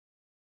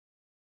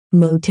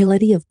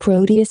Motility of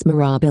Proteus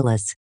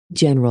mirabilis.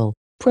 General.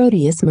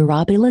 Proteus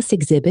mirabilis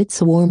exhibits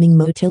swarming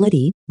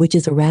motility, which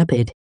is a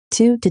rapid,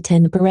 2 to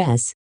 10 per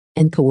s,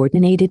 and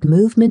coordinated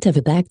movement of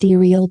a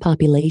bacterial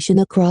population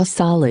across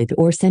solid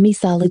or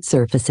semi-solid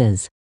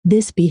surfaces.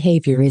 This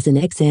behavior is an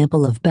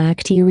example of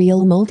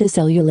bacterial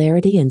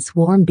multicellularity and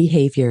swarm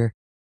behavior.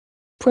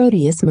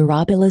 Proteus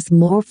mirabilis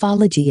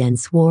morphology and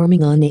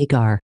swarming on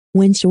agar.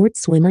 When short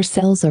swimmer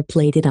cells are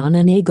plated on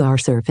an agar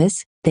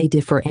surface, they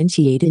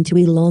differentiate into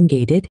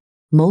elongated,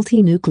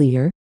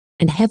 multinuclear,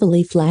 and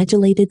heavily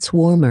flagellated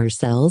swarmer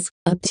cells,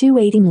 up to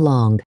 18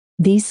 long.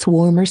 These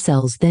swarmer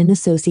cells then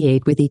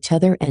associate with each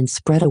other and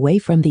spread away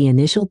from the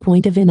initial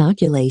point of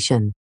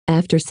inoculation.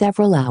 After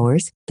several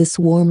hours, the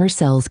swarmer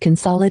cells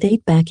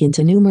consolidate back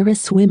into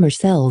numerous swimmer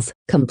cells,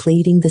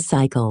 completing the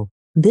cycle.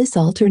 This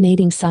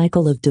alternating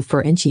cycle of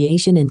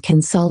differentiation and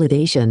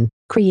consolidation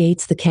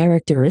creates the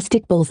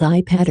characteristic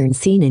bullseye pattern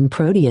seen in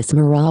Proteus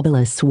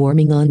mirabilis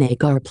swarming on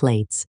agar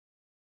plates.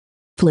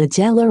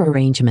 Flagellar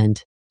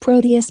arrangement.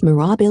 Proteus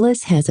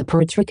mirabilis has a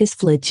protricous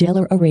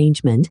flagellar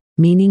arrangement,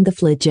 meaning the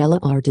flagella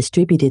are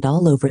distributed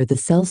all over the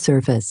cell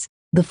surface.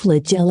 The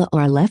flagella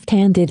are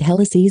left-handed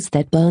helices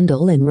that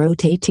bundle and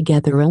rotate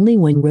together only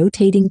when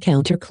rotating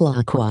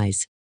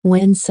counterclockwise.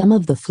 When some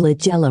of the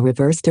flagella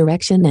reverse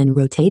direction and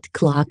rotate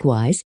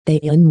clockwise, they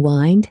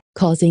unwind,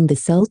 causing the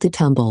cell to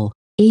tumble.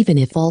 Even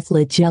if all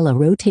flagella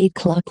rotate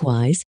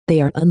clockwise, they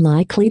are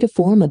unlikely to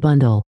form a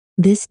bundle.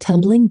 This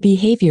tumbling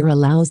behavior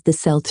allows the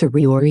cell to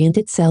reorient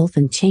itself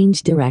and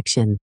change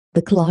direction.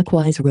 The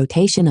clockwise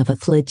rotation of a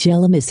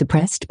flagellum is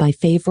suppressed by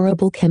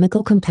favorable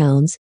chemical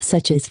compounds,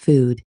 such as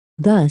food.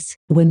 Thus,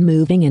 when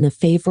moving in a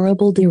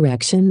favorable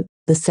direction,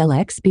 the cell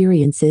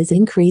experiences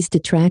increased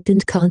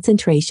attractant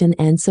concentration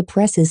and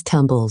suppresses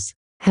tumbles.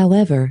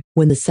 However,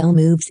 when the cell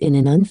moves in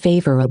an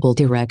unfavorable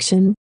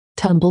direction,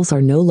 tumbles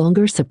are no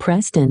longer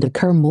suppressed and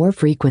occur more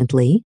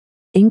frequently,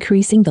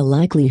 increasing the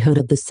likelihood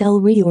of the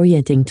cell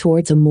reorienting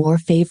towards a more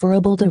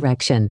favorable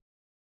direction.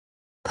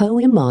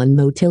 Poem on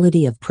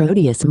Motility of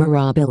Proteus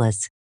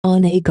mirabilis.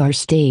 On agar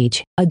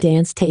stage, a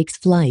dance takes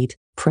flight.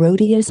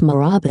 Proteus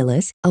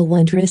mirabilis, a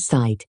wondrous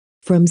sight.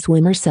 From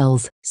swimmer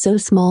cells, so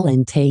small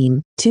and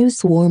tame, to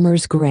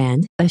swarmers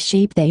grand, a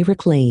shape they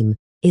reclaim.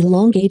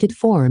 Elongated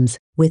forms,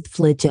 with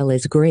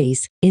flagella's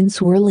grace, in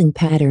swirling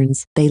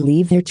patterns, they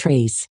leave their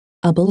trace.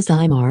 A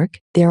bullseye mark,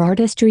 their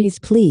artistry's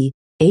plea,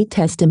 a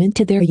testament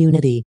to their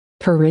unity.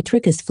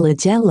 Peritricous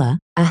flagella,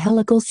 a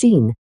helical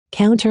scene.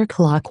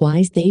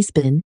 Counterclockwise they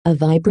spin, a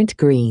vibrant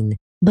green.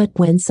 But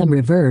when some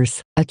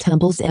reverse, a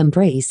tumble's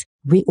embrace,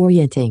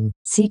 reorienting,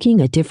 seeking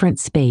a different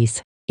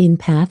space. In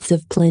paths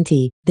of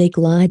plenty, they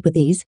glide with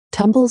ease,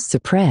 tumbles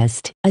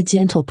suppressed, a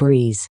gentle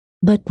breeze.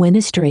 But when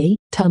astray,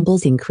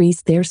 tumbles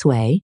increase their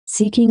sway,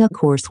 seeking a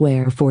course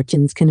where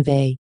fortunes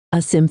convey.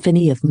 A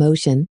symphony of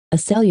motion, a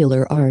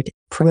cellular art,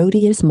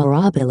 Proteus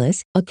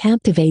mirabilis, a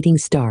captivating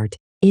start.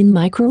 In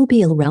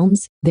microbial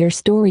realms, their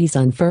stories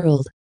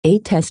unfurled, a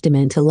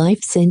testament to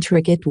life's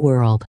intricate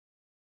world.